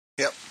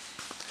Yep.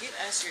 Give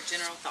us your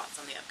general thoughts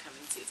on the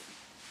upcoming season.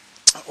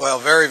 Well,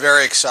 very,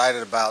 very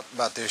excited about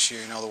this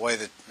year. You know, the way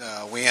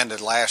that we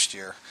ended last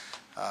year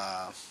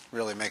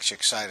really makes you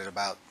excited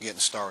about getting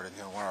started.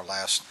 You know, won our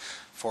last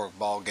 4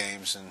 ball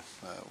games, and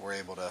we're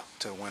able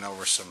to win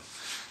over some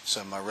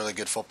really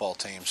good football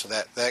teams. So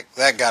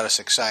that got us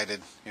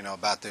excited, you know,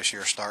 about this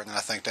year starting. And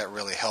I think that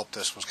really helped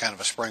us. Was kind of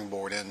a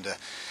springboard into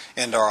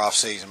our off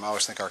season. I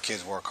always think our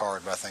kids work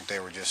hard, but I think they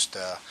were just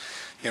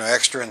you know,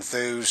 extra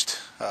enthused,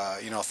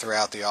 you know,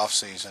 throughout the off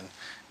season.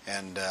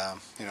 And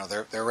you know,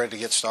 they're ready to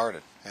get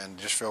started, and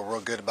just feel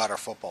real good about our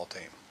football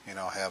team. You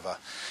know,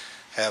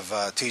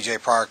 have T.J.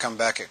 Pryor come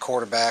back at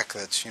quarterback.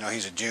 That's, you know,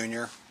 he's a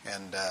junior,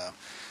 and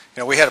you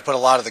know, we had to put a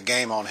lot of the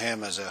game on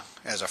him as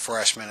a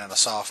freshman and a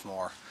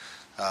sophomore,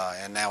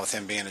 and now with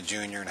him being a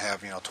junior and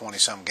have, you know,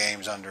 20-some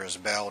games under his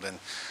belt, and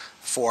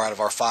 4 out of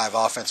our 5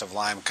 offensive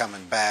line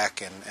coming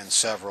back, and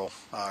several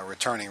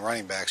returning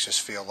running backs,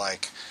 just feel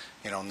like,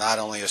 you know, not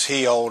only is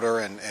he older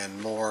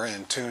and more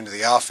in tune to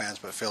the offense,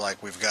 but feel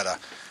like we've got a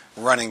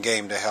running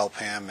game to help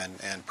him,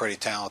 and pretty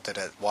talented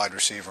at wide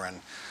receiver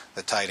and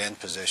the tight end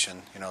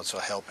position, you know, so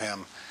help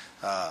him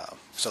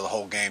so the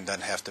whole game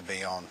doesn't have to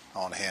be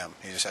on him.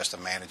 He just has to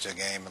manage the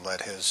game and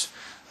let his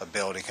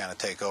ability kind of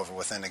take over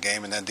within the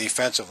game. And then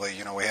defensively,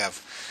 you know, we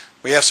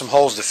have some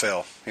holes to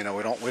fill. You know,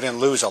 we didn't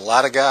lose a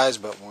lot of guys,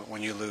 but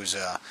when you lose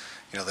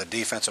you know, the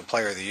defensive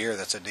player of the year,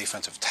 that's a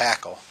defensive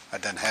tackle.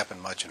 That doesn't happen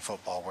much in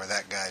football, where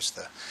that guy's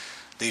the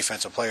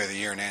defensive player of the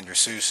year in Andrew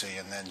Susie,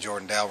 and then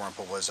Jordan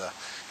Dalrymple was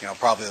you know,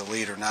 probably the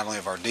leader not only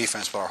of our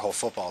defense but our whole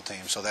football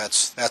team. So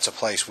that's a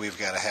place we've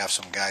got to have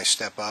some guys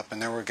step up,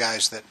 and there were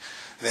guys that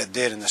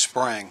did in the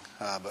spring,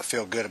 but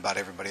feel good about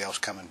everybody else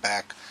coming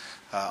back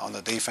on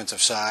the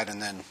defensive side. And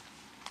then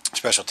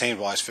special teams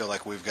wise, feel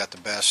like we've got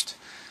the best,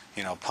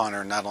 you know,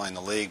 punter not only in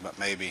the league but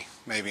maybe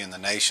in the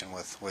nation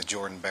with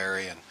Jordan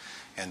Berry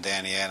and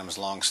Danny Adams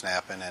long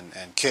snapping,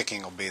 and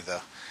kicking will be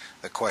the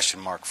question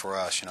mark for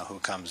us. You know, who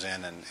comes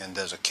in and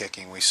does a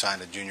kicking. We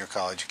signed a junior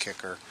college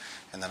kicker,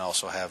 and then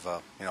also have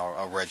a, you know,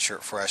 a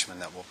redshirt freshman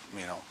that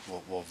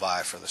will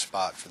vie for the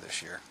spot for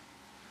this year.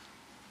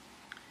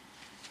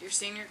 Your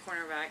senior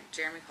cornerback,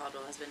 Jeremy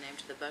Caldwell, has been named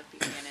to the Buck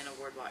Buchanan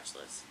Award watch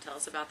list. Tell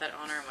us about that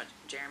honor and what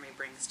Jeremy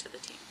brings to the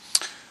team.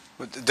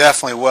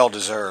 Definitely well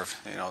deserved.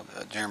 You know,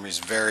 Jeremy's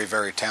a very,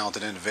 very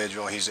talented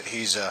individual.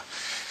 He's a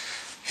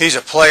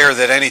player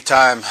that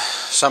anytime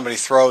somebody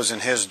throws in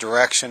his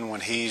direction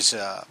when he's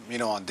you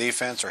know, on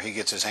defense, or he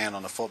gets his hand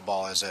on the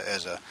football as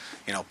a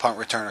you know, punt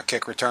returner,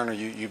 kick returner,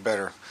 you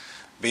better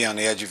be on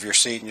the edge of your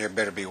seat, and you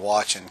better be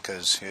watching,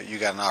 because you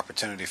got an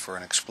opportunity for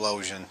an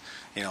explosion,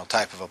 you know,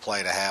 type of a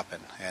play to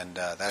happen. And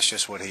that's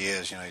just what he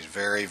is. You know, he's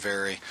very,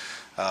 very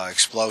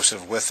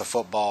explosive with the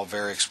football,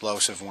 very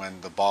explosive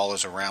when the ball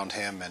is around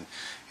him,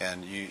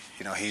 and you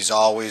know, he's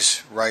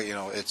always right. You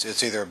know,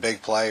 it's either a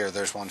big play or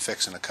there's one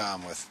fixing to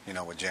come with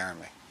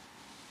Jeremy.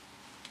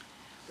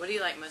 What do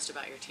you like most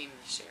about your team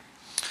this year?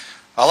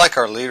 I like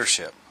our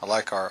leadership. I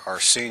like our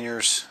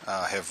seniors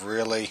have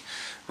really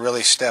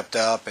stepped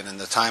up, and in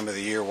the time of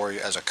the year where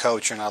as a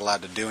coach you're not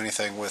allowed to do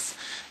anything with,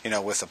 you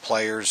know, with the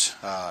players,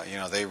 you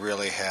know, they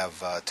really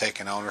have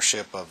taken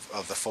ownership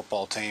of the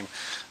football team,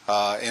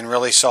 and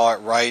really saw it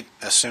right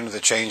as soon as the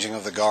changing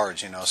of the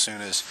guards. You know, as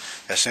soon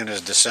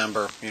as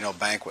December, you know,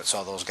 banquet,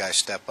 saw those guys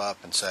step up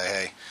and say,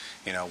 hey,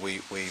 you know, we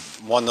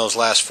won those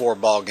last 4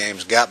 ball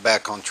games, got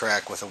back on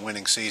track with a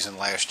winning season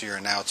last year,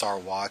 and now it's our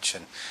watch,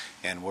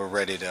 and we're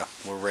ready to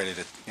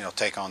you know,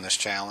 take on this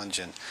challenge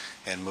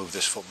and move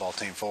this football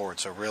team forward.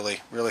 So really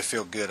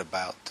feel good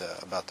about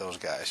those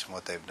guys and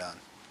what they've done.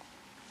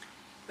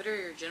 What are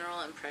your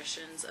general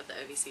impressions of the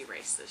OVC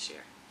race this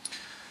year?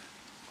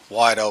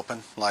 Wide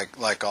open,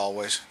 like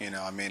always. You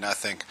know, I mean, I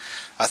think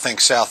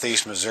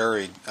Southeast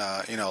Missouri,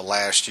 you know,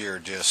 last year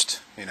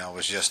just, you know,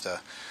 was just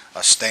a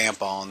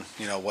stamp on,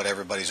 you know, what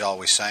everybody's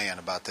always saying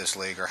about this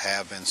league, or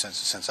have been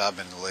since I've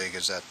been in the league,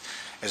 is that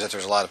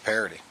there's a lot of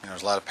parity. You know,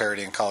 there's a lot of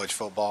parity in college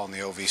football, and the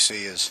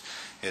OVC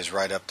is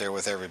right up there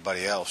with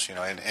everybody else. You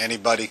know, and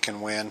anybody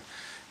can win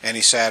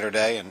any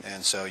Saturday,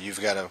 and so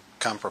you've got to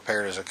come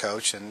prepared as a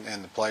coach, and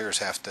the players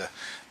have to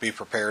be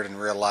prepared and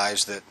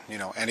realize that, you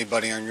know,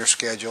 anybody on your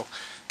schedule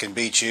can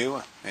beat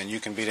you, and you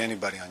can beat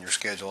anybody on your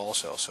schedule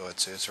also. So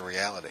it's a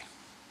reality.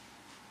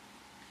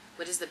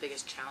 What is the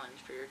biggest challenge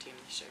for your team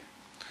this year?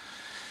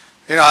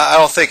 You know, I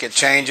don't think it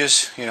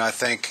changes. You know, I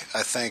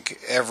think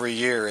every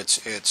year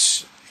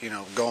it's you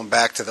know, going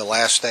back to the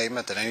last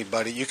statement,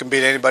 that you can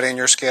beat anybody in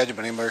your schedule,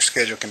 but anybody's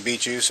schedule can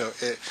beat you. So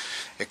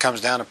it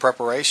comes down to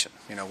preparation.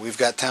 You know, we've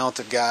got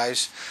talented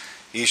guys.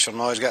 East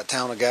Illinois' got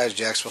talented guys.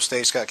 Jacksonville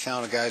State's got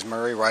talented guys.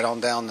 Murray, right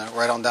on down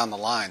the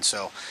line.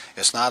 So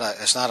it's not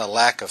a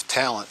lack of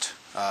talent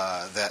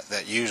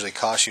that usually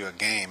costs you a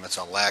game. It's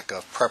a lack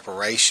of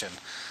preparation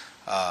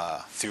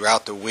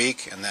throughout the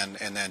week, and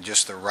then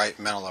just the right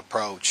mental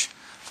approach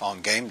on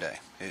game day.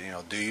 You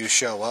know, do you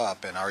show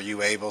up, and are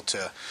you able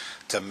to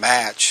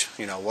match,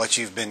 you know, what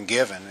you've been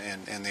given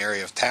in the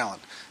area of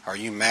talent? Are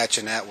you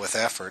matching that with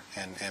effort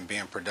and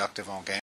being productive on game?